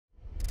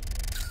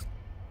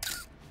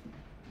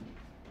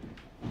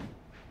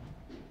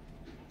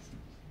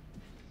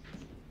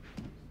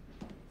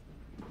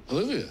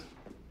Olivia,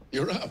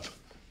 you're up.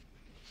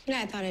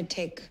 Yeah, I thought I'd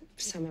take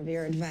some of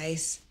your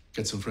advice.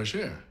 Get some fresh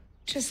air.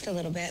 Just a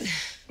little bit.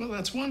 Well,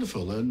 that's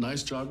wonderful. A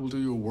nice jog will do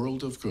you a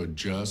world of good.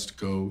 Just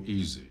go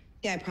easy.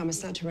 Yeah, I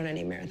promise not to run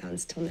any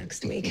marathons till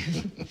next week.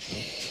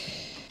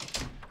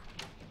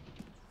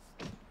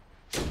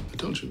 I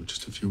told you,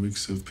 just a few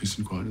weeks of peace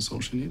and quiet is all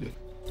she needed.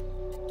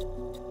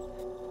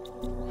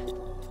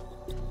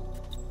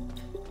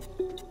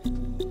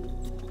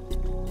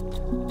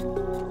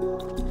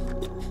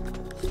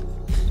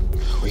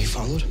 Were you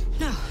followed?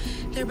 No,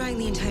 they're buying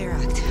the entire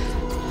act.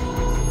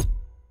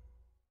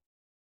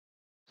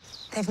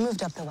 They've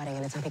moved up the wedding,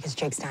 and it's not because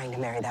Jake's dying to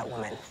marry that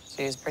woman.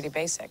 She's pretty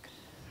basic.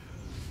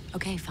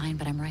 Okay, fine,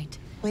 but I'm right.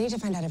 We need to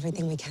find out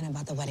everything we can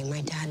about the wedding.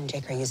 My dad and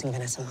Jake are using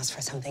Vanessa Moss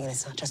for something, and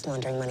it's not just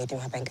laundering money through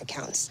her bank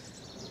accounts.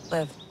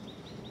 Liv,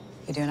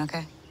 you doing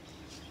okay?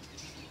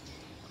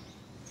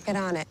 Get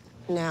on it,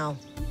 now.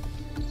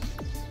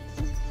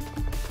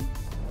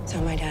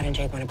 So my dad and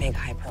Jake want a big,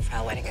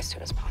 high-profile wedding as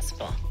soon as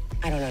possible.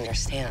 I don't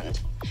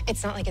understand.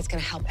 It's not like it's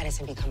gonna help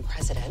Edison become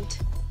president.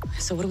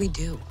 So what do we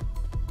do?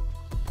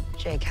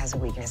 Jake has a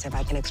weakness. If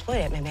I can exploit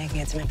it, maybe I can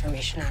get some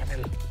information out of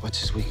him. What's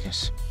his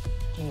weakness?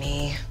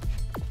 Me.